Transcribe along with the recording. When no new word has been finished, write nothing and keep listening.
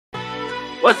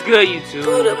What's good, YouTube?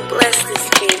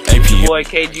 It's your boy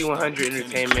KG100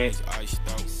 Entertainment.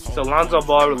 So Lonzo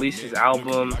Ball released his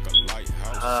album.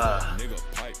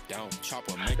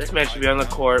 This man should be on the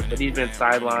court, but he's been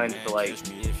sidelined for like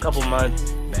a couple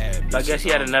months. So I guess he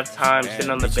had enough time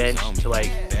sitting on the bench to like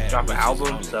drop an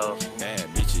album. So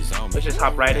let's just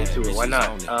hop right into it. Why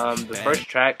not? The first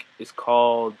track is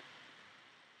called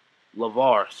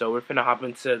LeVar. So we're finna hop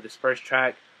into this first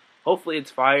track. Hopefully it's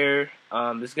fire.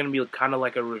 This is gonna be kind of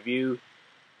like a review,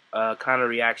 kind of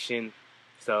reaction.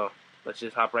 So let's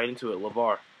just hop right into it.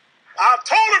 LeVar. I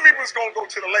told him he was gonna go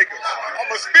to the Lakers. I'm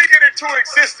gonna speak it into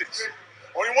existence.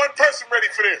 Only one person ready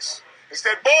for this. It's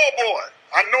that ball boy.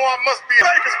 I know I must be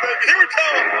Lakers, baby. Here we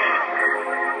come.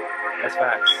 That's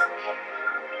facts.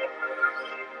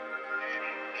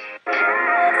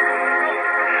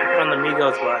 Put on the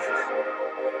Migos glasses.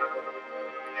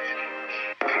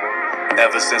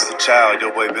 Ever since a child,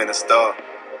 your boy been a star.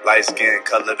 Light skin,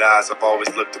 colored eyes, I've always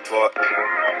looked apart.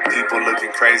 People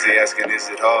looking crazy, asking, is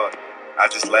it hard? I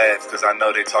just laugh, cause I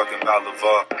know they talking about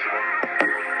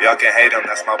LeVar. Y'all can hate him,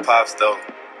 that's my pops though.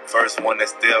 First one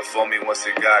that's there for me once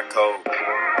it got cold.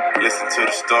 Listen to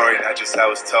the story, not just how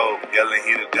it's told. Yelling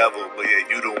he the devil, but yeah,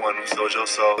 you the one who sold your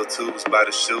soul. The tubes by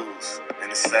the shoes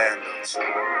and the sandals.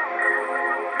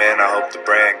 Man, I hope the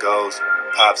brand goes.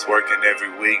 Pops working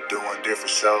every week, doing different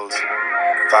shows.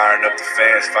 Firing up the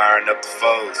fans, firing up the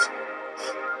foes.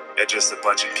 They're just a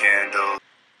bunch of candles.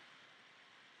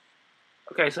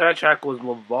 Okay, so that track was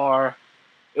LeVar.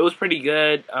 It was pretty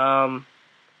good.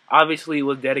 Obviously, it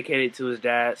was dedicated to his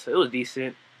dad, so it was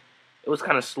decent. It was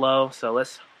kind of slow, so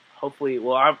let's hopefully...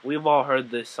 Well, we've all heard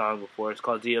this song before. It's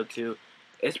called ZO2.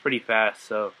 It's pretty fast,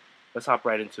 so let's hop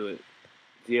right into it.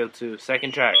 ZO2,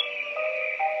 second track.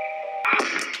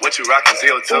 What you rockin'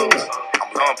 ZO2s?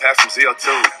 I'm going past from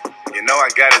ZO2. You know I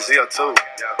got a ZO2.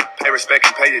 Pay respect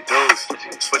and pay your dues.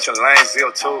 Switching lanes,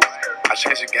 ZO2. I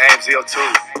changed the game,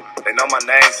 ZO2. They know my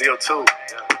name, ZO2.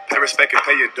 Pay respect and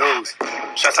pay your dues.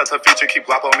 Shout out to Future, keep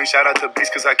guap on me. Shout out to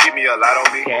Beast, cause I keep me a lot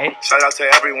on me. Okay. Shout out to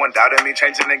everyone doubting me.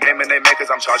 Changing the game and they make cause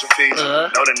I'm charging fees.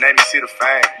 Know the name, you see the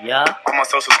fame. Yeah. All my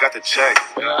socials got the check.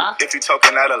 If you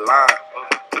talking out of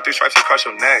line, put these stripes across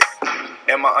your neck.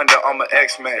 Am I under Armour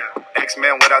X-Man?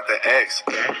 X-Man without the X.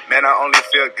 Man, I only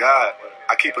feel God.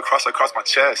 I keep a cross across my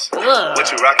chest.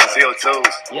 What you rockin'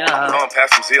 ZO2s? Yeah. I'm going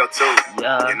past some ZO2.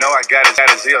 Yeah. You know I got a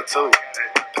ZO2.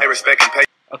 Pay respect and pay.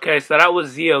 Okay, so that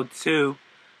was ZO2.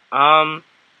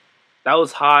 That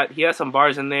was hot. He had some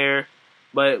bars in there,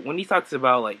 but when he talks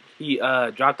about like he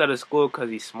dropped out of school because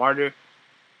he's smarter,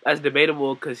 that's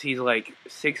debatable because he's like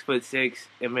 6'6"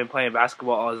 and been playing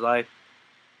basketball all his life.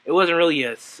 It wasn't really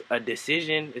a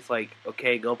decision. It's like,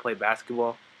 okay, go play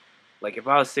basketball. Like if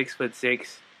I was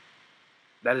 6'6",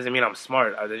 that doesn't mean I'm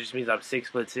smart. That just means I'm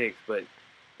 6'6". But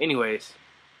anyways,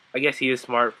 I guess he is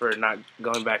smart for not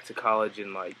going back to college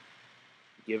and like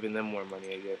giving them more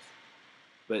money, I guess.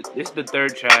 But this is the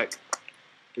third track.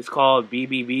 It's called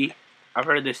BBB. I've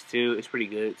heard this too. It's pretty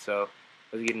good. So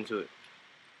let's get into it.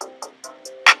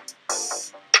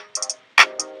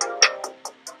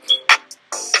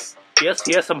 Yes,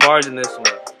 he has some bars in this one.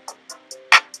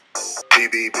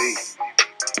 BBB,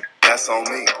 that's on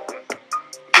me.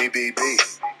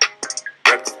 BBB,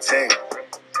 rep the team.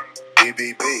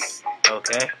 BBB,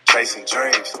 Okay. chasing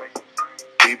dreams.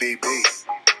 BBB,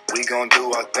 we gon'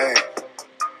 do our thing.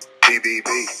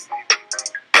 BBB,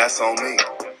 that's on me.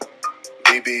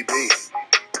 BBB,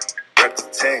 rep the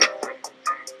team.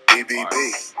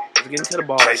 BBB, Let's get into the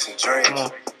bars. chasing dreams. Come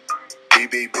on.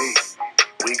 BBB,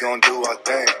 we gon' do our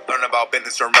thing. Learn about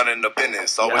business and running the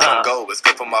business. Always on go, it's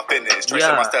good for my fitness.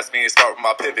 Tracing my stats, being smart with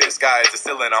my pivot. Sky is the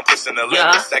ceiling, I'm pushing the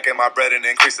limits. Stacking my bread and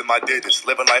increasing my digits.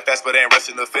 Living life fast, but ain't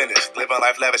rushing to finish. Living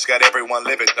life lavish, got everyone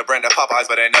living. The brand of Popeyes,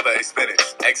 but they never ate spinach.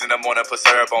 Eggs in the morning, put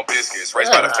syrup on biscuits.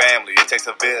 Raised by the family, it takes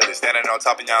a village. Standing on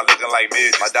top of y'all looking like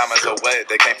midgets. My diamonds are wet,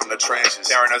 they came from the trenches.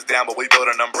 Tearing us down, but we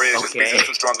building them bridges. Okay. Beats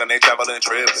too strong and they traveling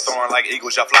trips. Soaring like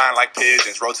eagles, y'all flying like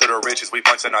pigeons. Road to the riches, we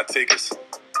punching our tickets.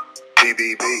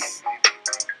 BBB,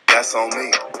 that's on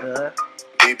me.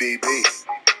 BBB,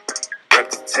 rep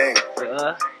the team.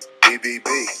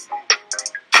 BBB,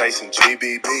 chasing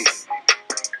BBB,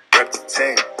 rep the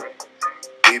team.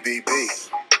 BBB,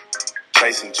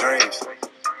 chasing dreams.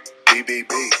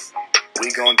 BBB, We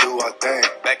gon' do our thing.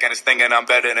 Back in this thing and I'm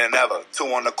better than ever. 2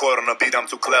 on the court on the beat, I'm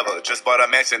too clever. Just bought a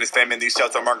mansion, it's fame in these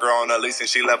shelter. My girl on a lease and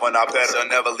she left when I pet her. She'll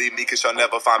never leave me cause she'll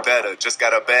never find better. Just got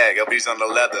a bag, LB's on the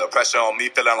leather. Pressure on me,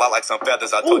 feeling a lot like some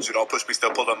feathers. I told you don't push me, still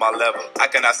pulling my lever. I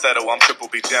cannot settle, I'm triple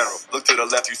B general. Look to the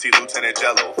left, you see Lieutenant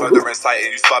Jello. Further in sight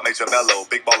and you spot Major Mello.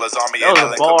 Big ballers army and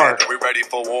Allen Commander. We ready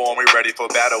for war and we ready for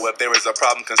battle. If there is a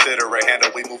problem, consider it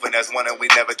handle. We moving as one and we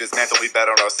never dismantle. We bet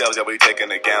on ourselves, yeah, we taking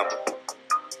a gamble.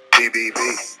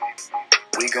 BBB,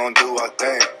 we gon' do our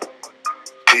thing.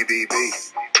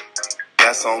 BBB,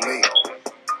 that's on me.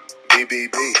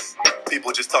 BBB,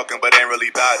 people just talking but ain't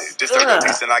really about it. Just a real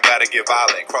piece and I gotta get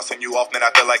violent. Crossing you off, man, I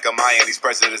feel like a Mayan. These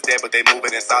presidents dead, but they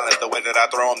moving in silence. The way that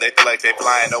I throw them, they feel like they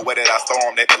flying. The way that I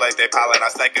storm, they feel like they piling. I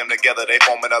stack them together, they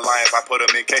form an alliance. I put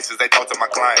them in cases, they talk to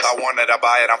my clients. I want it, I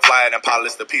buy it, I'm flying and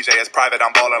pilots. The PJ is private,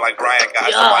 I'm balling like Brian.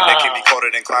 Guys, so my neck keep me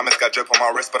coated in climates. Got drip on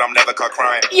my wrist, but I'm never caught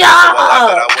crying. So a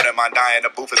life that I wouldn't mind dying. The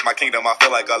booth is my kingdom, I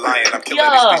feel like a lion. I'm killing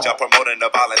this speech, I'm promoting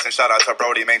the violence. And shout out to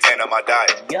Brody, maintaining my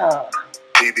diet.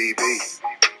 BBB,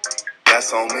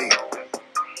 that's on me.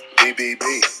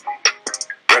 BBB,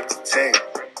 rep the team.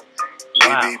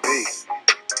 BBB,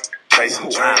 chasing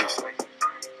dreams.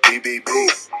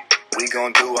 BBB, we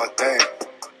gon' do our thing.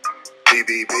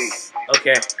 BBB,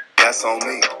 okay, that's on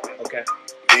me. Okay,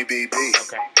 BBB,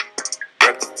 okay,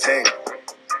 rep the team.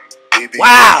 BBB,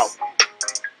 wow,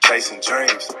 chasing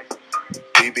dreams.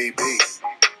 BBB,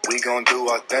 we gon' do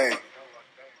our thing.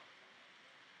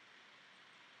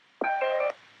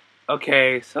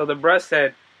 Okay, so the bruh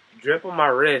said, drip on my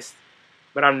wrist,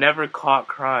 but I'm never caught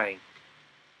crying.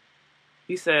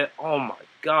 He said, oh my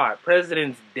god,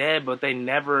 president's dead, but they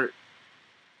never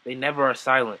are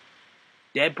silent.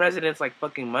 Dead presidents like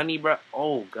fucking money, bruh.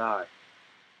 Oh god.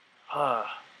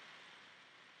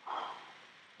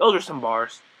 Those are some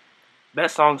bars.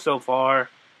 Best song so far.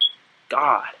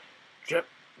 God. Drip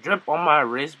on my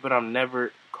wrist, but I'm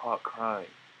never caught crying.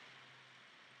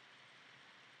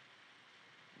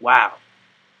 Wow.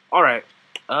 Alright.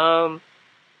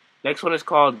 Next one is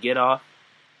called Get Off.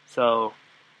 So,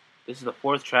 this is the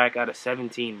 4th track out of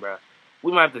 17, bro.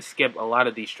 We might have to skip a lot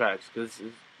of these tracks, because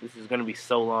this is going to be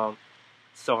so long.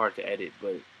 It's so hard to edit,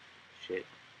 but shit.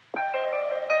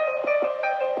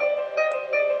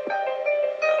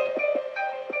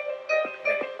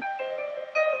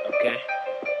 Okay.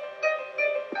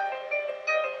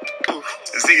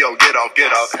 Zio, get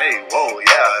off, hey, whoa,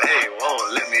 yeah, hey,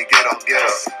 whoa, let me get off,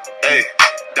 hey,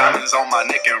 diamonds on my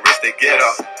neck and wrist, they get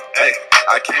off, hey,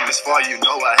 I came this far, you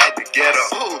know I had to get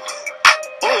off,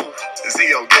 ooh,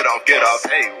 Zio, get off,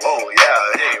 hey, whoa,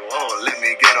 yeah, hey, whoa, let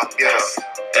me get off,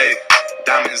 hey,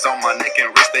 diamonds on my neck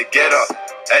and wrist, they get off,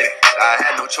 hey, I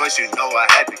had no choice, you know I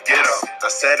had to get off, I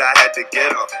said I had to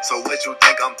get off, so what you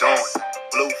think I'm doing?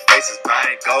 Blue faces,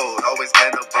 buying gold, always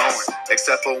been a bone.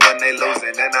 Except for when they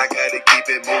losing, then I gotta keep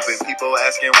it moving. People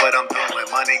asking what I'm doing,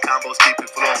 money combos keep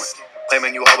it flowing.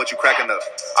 Claiming you all what you cracking up.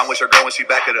 I'm with your girl when she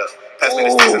back it up. Pass me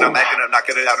the sticks and I'm acting up,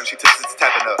 knocking it out and she tips it's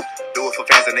tapping up. Do it for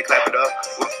fans and they clap it up.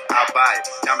 I'll buy it.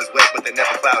 Diamonds wet but they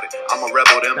never clouded. I'm a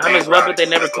rebel, them Diamonds wet but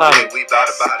they never clouded. We bout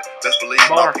about it. Best believe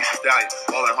my piece is dying.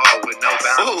 Falling hard with no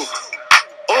bounds.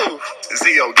 Ooh,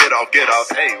 Zio, get off,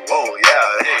 hey, whoa, yeah,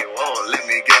 hey, whoa, let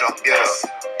me get off,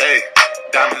 hey,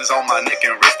 diamonds on my neck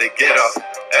and wrist, they get off,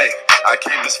 hey, I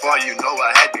came this far, you know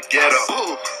I had to get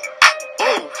off,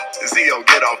 ooh, Zio,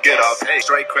 get off, hey,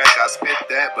 straight crack, I spit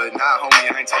that, but nah, homie,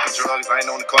 I ain't talking drugs, I ain't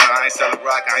on the corner, I ain't selling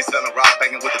rock,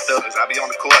 banging with the thugs, I be on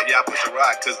the court, yeah, I push a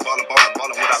rock, cause ballin' what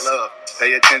I love,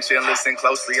 pay attention, listen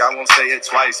closely, I won't say it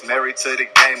twice, married to the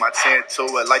game, I tend to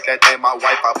it, like that day my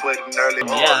wife, I put it early,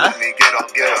 let me get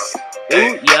off,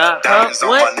 hey, yeah, diamonds on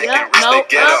my neck and wrist, they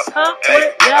get off,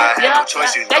 hey, I had no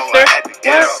choice, you know I had to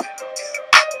get off.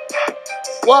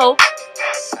 Whoa.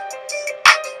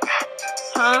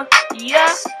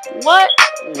 Yeah, what?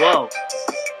 Whoa.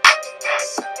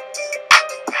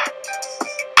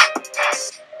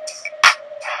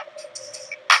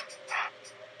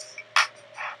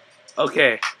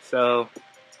 Okay, so,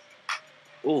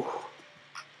 ooh.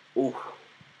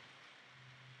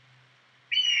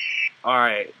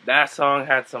 Alright, that song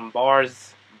had some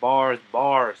bars,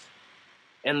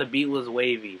 and the beat was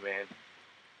wavy, man.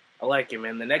 I like it,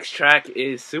 man. The next track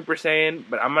is Super Saiyan,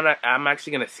 but I'm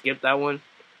actually gonna skip that one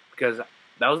because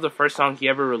that was the first song he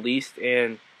ever released,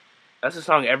 and that's a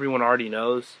song everyone already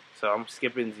knows. So I'm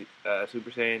skipping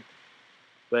Super Saiyan.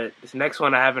 But this next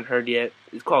one I haven't heard yet.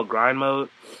 It's called Grind Mode.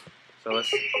 So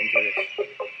let's into this.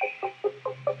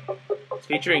 It's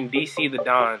featuring DC the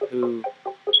Don, who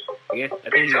I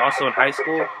think he's also in high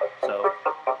school. So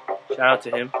shout out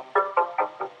to him.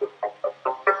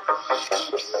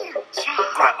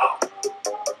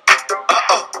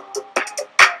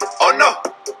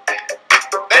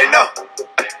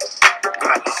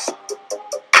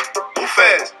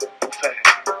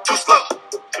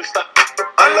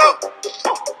 unload,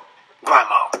 grind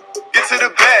mode. Get to the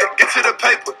bag, get to the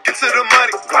paper, get to the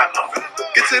money, grind mode.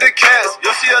 Get to the cash,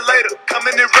 you'll see her later, come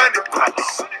in and run it, grind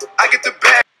mode. I get the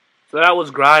bag. So that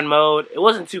was grind mode. It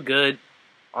wasn't too good,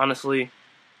 honestly.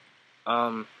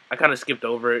 I kind of skipped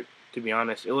over it, to be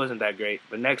honest. It wasn't that great.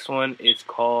 The next one is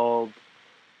called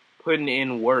Putting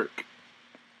in Work.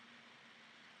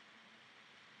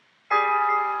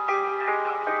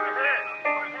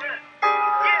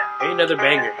 Ain't another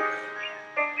banger.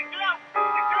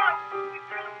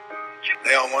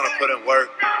 They don't want to put in work.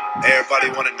 Everybody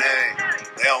want a name.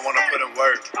 They don't want to put in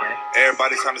work.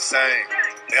 Everybody sound the same.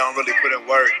 They don't really put in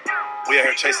work. We out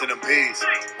here chasing them bees.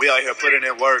 We out here putting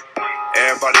in work.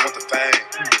 Everybody want the fame.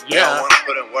 They don't want to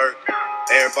put in work.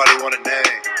 Everybody want a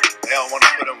name. They don't want to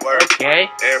put in work. Okay.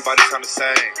 Everybody sound the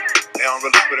same. They don't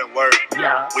really put in work.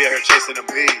 Yeah. We out here chasing them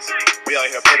bees. We out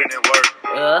here putting in work.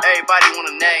 Everybody want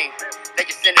a name. They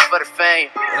just send it for the fame.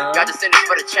 Got to send it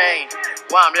for the chain.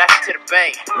 While I'm laughing to the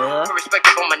bank. Put respect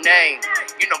up on my name.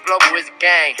 You know Global is a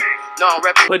gang. No, I'm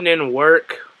repping. Putting in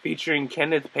Work, featuring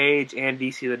Kenneth Page and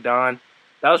DC the Don.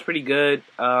 That was pretty good.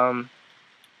 Kind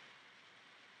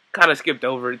of skipped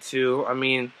over it too. I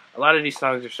mean, a lot of these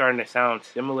songs are starting to sound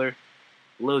similar.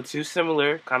 A little too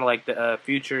similar. Kind of like the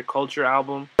Future Culture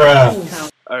album.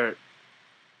 Or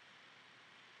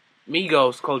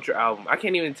Migos Culture album. I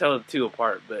can't even tell the two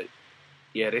apart, but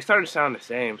yeah, they started to sound the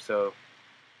same, so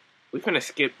we finna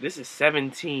skip. This is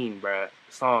 17, bruh,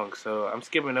 songs, so I'm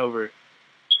skipping over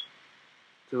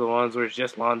to the ones where it's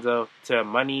just Lonzo, to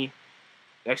Money.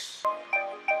 Next.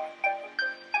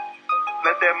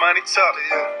 Let that money talk,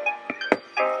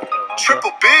 yeah.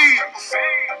 Triple B's.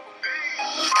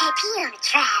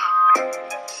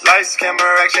 Lights,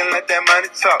 camera, action, let that money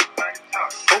talk.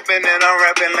 Hooping and I'm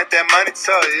rapping, let that money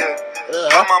talk, yeah.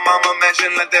 Bought my mama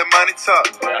mansion, let that money talk.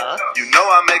 You know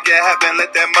I make it happen,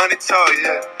 let that money talk,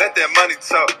 yeah. Let that money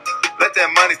talk, let that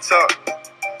money talk.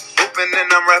 Hooping and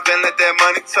I'm rapping, let that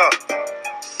money talk.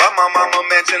 Bought my mama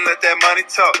mansion, let that money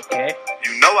talk.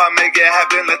 You know I make it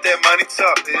happen, let that money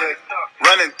talk, yeah.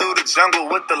 Running through the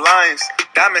jungle with the lions.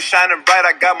 Diamond shining bright,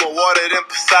 I got more water than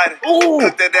Poseidon.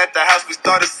 Cooked it at the house, we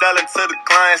started selling to the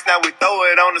clients. Now we throw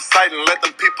it on the site and let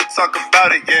them people talk about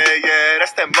it. Yeah,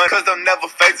 that's that money. Cause them never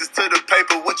phases to the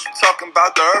paper. What you talking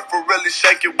about? The earth will really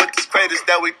shake it with these craters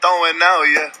that we throwing out,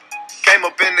 yeah. Came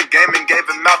up in the game and gave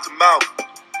it mouth to mouth.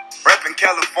 Rapping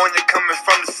California coming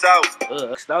from the south.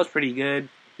 That was pretty good.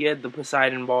 He had the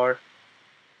Poseidon bar.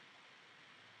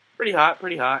 Pretty hot,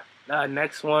 pretty hot.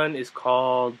 Next one is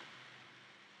called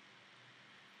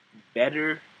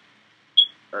Better.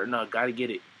 Or no, Gotta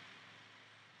Get It.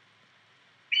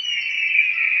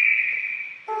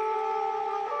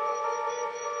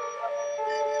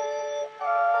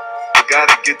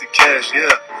 Gotta get the cash,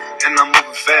 yeah. And I'm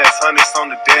moving fast, hundreds on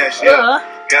the dash, yeah.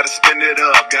 Gotta spend it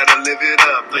up, gotta live it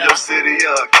up. Throw your city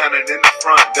up, count it in the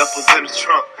front, duffels in the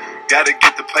trunk. Gotta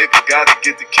get the paper, gotta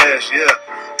get the cash, yeah.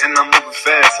 And I'm moving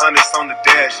fast, hundreds on the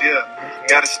dash, yeah.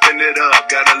 Gotta spend it up,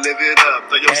 gotta live it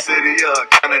up. Throw your city up,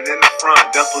 count it in the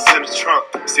front, duffels in the trunk.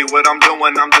 See what I'm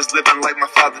doing, I'm just living like my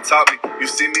father taught me.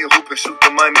 You see me hooping, shoot the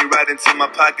money right into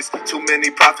my pockets. Too many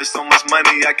profits, so much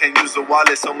money, I can't use a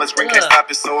wallet. So much green, can't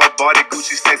stop it, so I bought it.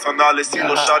 Gucci snakes on all this. See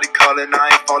little shawty calling, I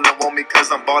ain't falling, want me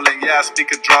cause I'm balling. Yeah, I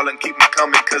speak a drawling, keep me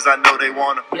coming cause I know they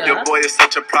want 'em. Your boy is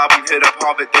such a problem, hit up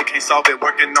Harvard, they can't solve it.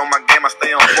 Working on my game, I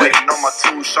stay on point, and on my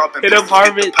tools sharp and hit up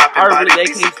Harvard, they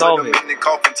can't solve it.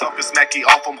 Coughing, talking smacky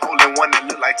off, I'm holding one that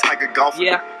look like Tiger Golf.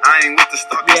 I ain't with the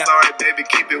stalking, sorry baby,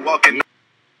 keep it walking.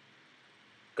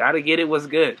 Gotta Get It was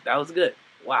good. That was good.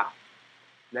 Wow.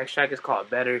 Next track is called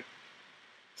Better.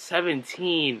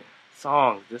 17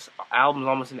 songs. This album's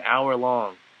almost an hour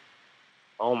long.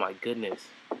 Oh my goodness.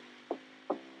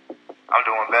 I'm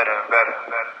doing better and better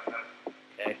and better.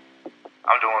 Okay.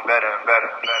 I'm doing better and better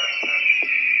and better.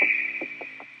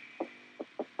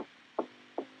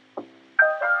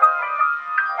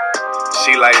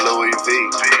 She like Louis V,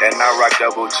 and I rock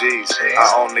double G's.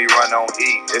 I only run on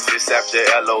E if it's after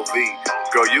LOV.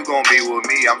 Girl, you gon' be with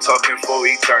me, I'm talking for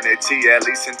eternity. At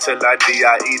least until I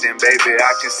D.I.E. Then baby,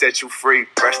 I can set you free.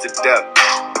 Rest to death.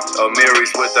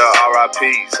 Amiri's with the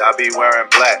RIPs. I be wearing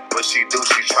black, but she do,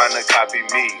 she tryna copy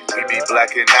me. We be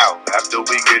blacking out after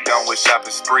we get done with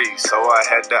shopping sprees. So I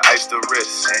had to ice the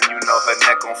wrist, and you know her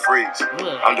neck gon' freeze.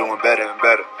 I'm doing better and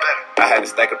better. I had to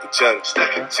stack up the cheddar.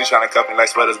 She tryna cuff me like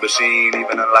sweaters, but she ain't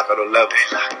even unlock all the levels.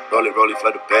 Roll it,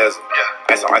 flood the bezel.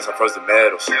 Ice on frozen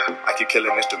metals. I keep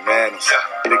killing instrumentals.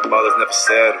 Big ballers never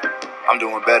settle. I'm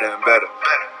doing better and better.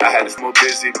 I had a small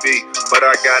busy beat, but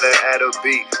I gotta add a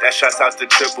beat. That shouts out to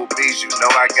Triple B's, you know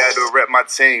I gotta rep my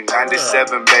team.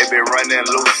 97, baby, running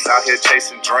loose, out here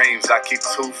chasing dreams. I keep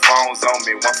 2 phones on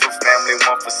me, one for family,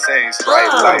 one for scenes.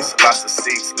 Bright lights, lots of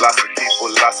seats, lots of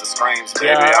people, lots of screams.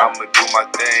 Baby, I'ma do my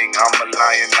thing, I'm a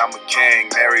lion, I'm a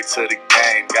king. Married to the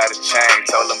game, got a chain,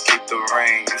 told them keep the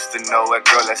ring. Used to know a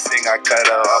girl that sing, I cut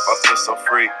her off, I feel so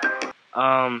free.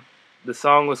 The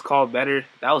song was called Better.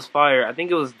 That was fire. I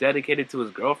think it was dedicated to his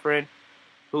girlfriend,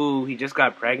 who he just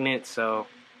got pregnant, so,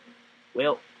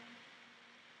 well.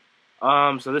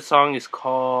 So this song is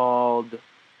called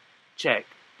Check.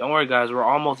 Don't worry, guys, we're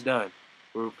almost done.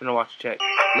 We're finna watch Check.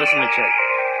 Listen to Check.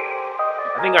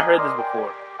 I think I heard this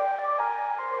before.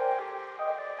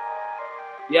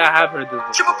 Yeah, I have heard this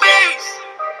before. Triple B's,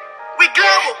 we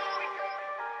global.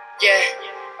 Yeah,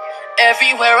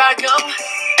 everywhere I go,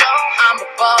 I'm a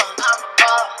ball.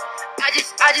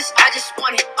 I just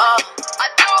want it all.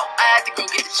 I had to go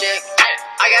get the check.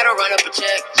 I gotta run up a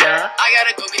check. Yeah. I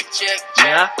gotta go get the check.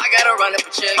 Yeah. I gotta run up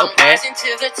a check. I'm Okay. rising to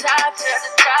the top.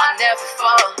 I'll never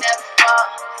fall.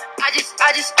 I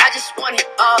just want it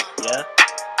all. Yeah.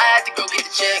 I had to go get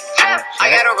the check. Yeah. I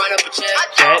gotta run up a check.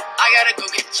 Check. I gotta go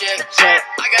get the check. Check.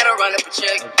 I gotta run up a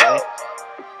check. Okay.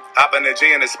 Hop in the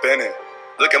G and it's spinning.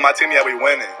 Look at my team, yeah, we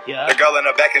winning. Yeah. The girl in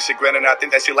the back and she grinning. I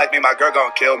think that she like me, my girl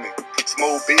gon' kill me.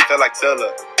 Smooth beat, feel like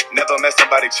Tiller. Never met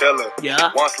somebody chiller.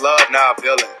 Yeah. Once love, now I'm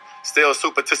villain. Still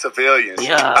super to civilians.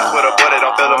 Yeah. I swear to boy, they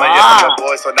don't feel them. And yeah, I'm a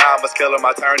boy, so now I must kill them.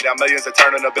 I turn down millions and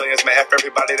turn into billions. Man, F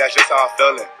everybody, that's just how I'm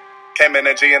feeling. Came in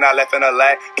a G and I left in a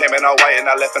lack. Came in all white and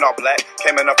I left in all black.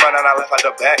 Came in the front and I left out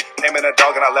the back. Came in a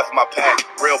dog and I left my pack.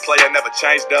 Real player never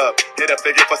changed up. Hit a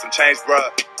figure for some change, bruh.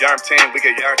 Yarn team, we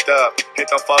get yarned up. Hit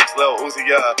them fucks, Lil Uzi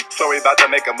up. Story about to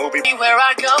make a movie. Where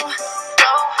I go,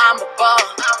 I'm a ball.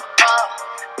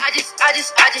 I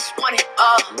just want it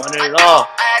all. Want it all.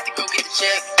 I had to go get the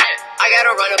check. I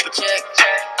gotta run up a check.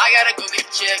 I gotta go get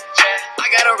the check. I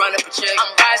gotta run up a check.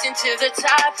 I'm rising to the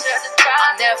top.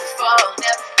 I'll never fall.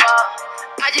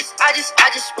 I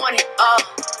just want it all.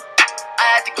 I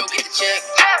had to go get the check.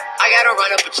 I gotta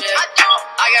run up a check.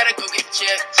 I gotta go get the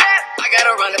check. I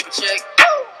gotta run up a check.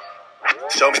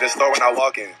 Show me the store when I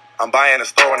walk in. I'm buying a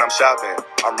store when I'm shopping.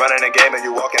 I'm running a game and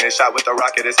you walking and shot with the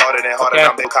rocket. It's harder than harder. Okay.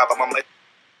 I'm big cop. I'm late.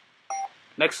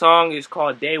 Next song is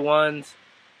called Day Ones.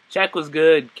 Check was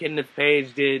good. Kenneth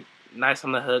Page did nice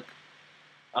on the hook.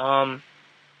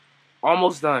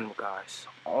 Almost done, guys.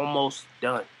 Almost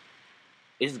done.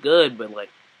 It's good, but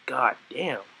like, god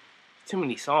damn, too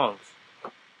many songs.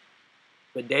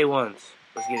 But Day Ones,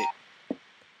 let's get it.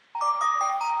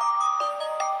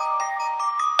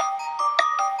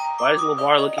 Why is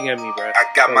LeVar looking at me, bro? I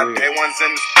got So my weird. day ones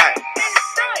in the stack.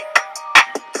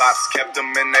 Pops kept them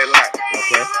in their lap.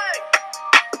 Okay.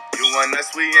 You and us,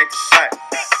 we ain't the same.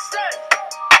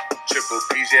 Triple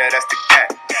B's, yeah, that's the gang.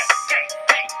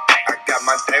 I got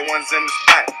my day ones in the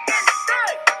stack.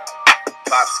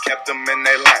 Pops kept them in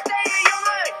their lap.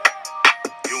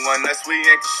 You and us, we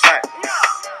ain't the same.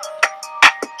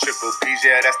 Triple B's,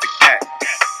 yeah, that's the gang.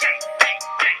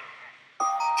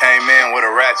 Came in with a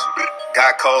ratchet.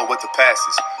 Got cold with the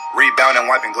passes. Rebounding,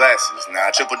 wiping glasses.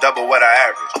 Nah, triple-double what I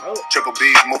average. Triple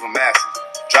B's moving masses.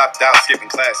 Dropped out, skipping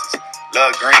classes.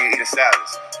 Love green, eating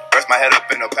salads. Rest my head up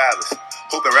in the palace.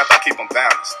 Hooping rap, I keep them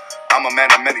balanced. I'm a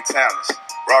man of many talents.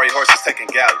 Rari horses taking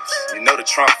gallops. You know the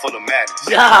trunk full of madness.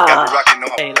 Yeah. Got me rocking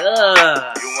on. Hey,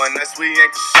 look. You and us, we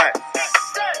ain't the same.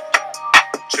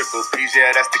 Triple B's,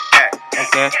 yeah, that's the gang.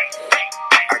 Okay.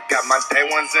 I got my day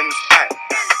ones in the stack.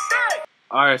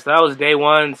 Alright, so that was Day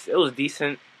Ones. It was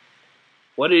decent.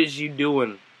 What is you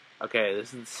doing? Okay,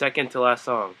 this is the second to last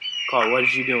song called What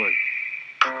Is You Doing?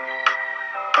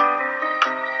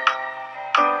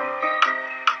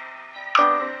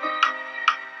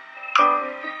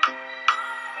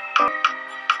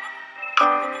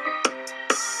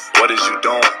 What is you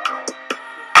doing?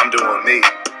 I'm doing me.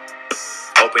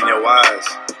 Open your eyes.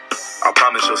 I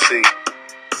promise you'll see.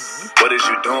 What is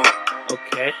you doing?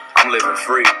 Okay. I'm living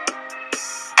free.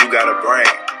 You got a brain.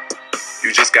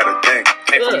 You just gotta think.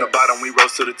 Came from the bottom, we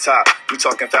rose to the top. You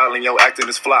talking foul and your acting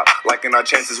is flop. Liking our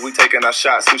chances, we taking our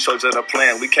shots. We showed you the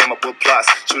plan, we came up with plots.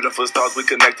 Shooting for stars, we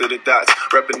connected the dots.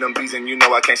 Repping them bees and you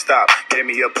know I can't stop. Gave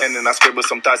me a pen and I scribbled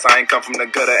some thoughts. I ain't come from the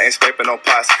gutter, ain't scraping no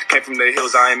pots. Came from the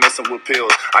hills, I ain't messing with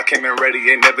pills. I came in ready,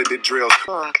 ain't never did drills.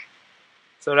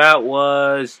 So that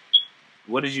was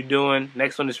What Is You Doing?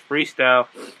 Next one is Freestyle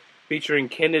featuring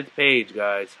Kenneth Page,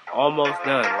 guys. Almost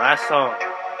done. Last song.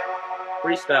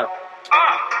 Freestyle.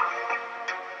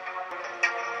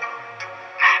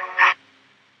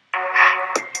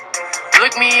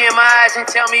 Look me in my eyes and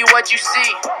tell me what you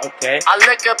see. Okay. I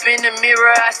look up in the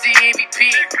mirror, I see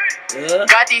MVP.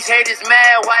 Got these haters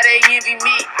mad, why they envy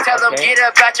me? Tell them get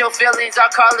up out your feelings, I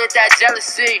call it that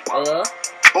jealousy.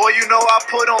 Boy, you know I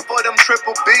put on for them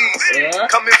triple B's.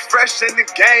 Coming fresh in the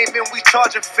game and we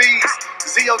charging fees.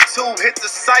 ZO2 hit the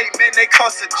site, man, they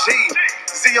cost a G.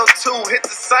 ZO2 hit the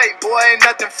site, boy, ain't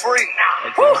nothing free.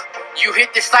 You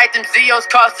hit the site, them Zeos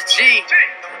cost a G.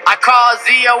 I call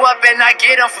Zeo up and I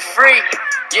get them for free.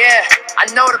 Yeah, I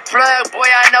know the plug, boy,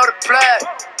 I know the plug.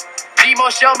 Demo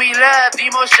show me love,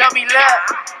 Demo show me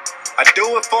love. I do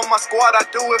it for my squad, I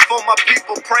do it for my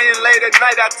people. Praying late at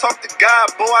night, I talk to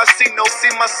God, boy, I see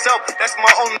myself, that's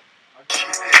my own.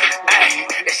 Ay,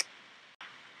 it's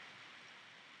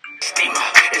Demo,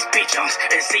 it's B Jones,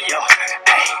 it's Zeo.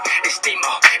 Ay, it's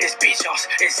Demo, it's B Jones,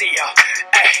 it's Zeo.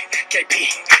 Ay, KP,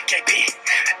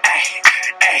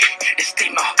 ay, it's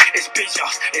Demo, it's B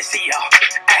Jones, it's Zeo.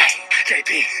 Ay,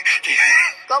 KP.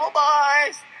 Come on,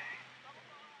 boys.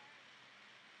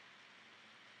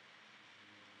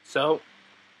 So,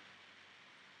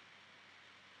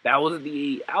 that was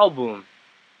the album.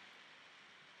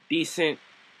 Decent,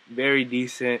 very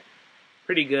decent,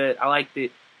 pretty good. I liked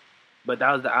it. But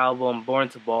that was the album, Born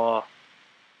to Ball.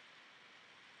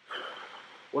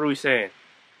 What are we saying?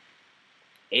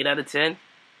 8 out of 10?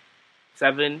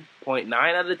 7.9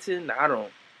 out of 10? I don't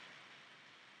know.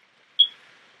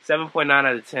 7.9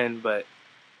 out of 10, but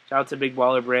shout out to Big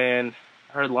Baller Brand.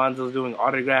 I heard Lonzo's doing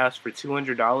autographs for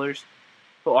 $200.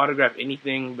 He'll autograph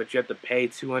anything, but you have to pay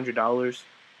 $200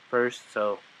 first,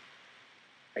 so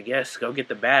I guess go get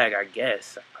the bag, I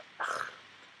guess.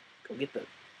 Go get the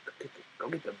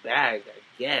bag, I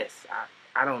guess.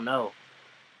 I don't know.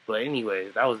 But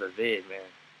anyways, that was the vid, man.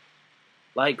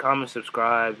 Like, comment,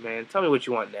 subscribe, man. Tell me what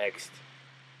you want next.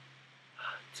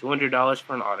 $200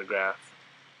 for an autograph.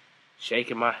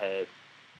 Shaking my head.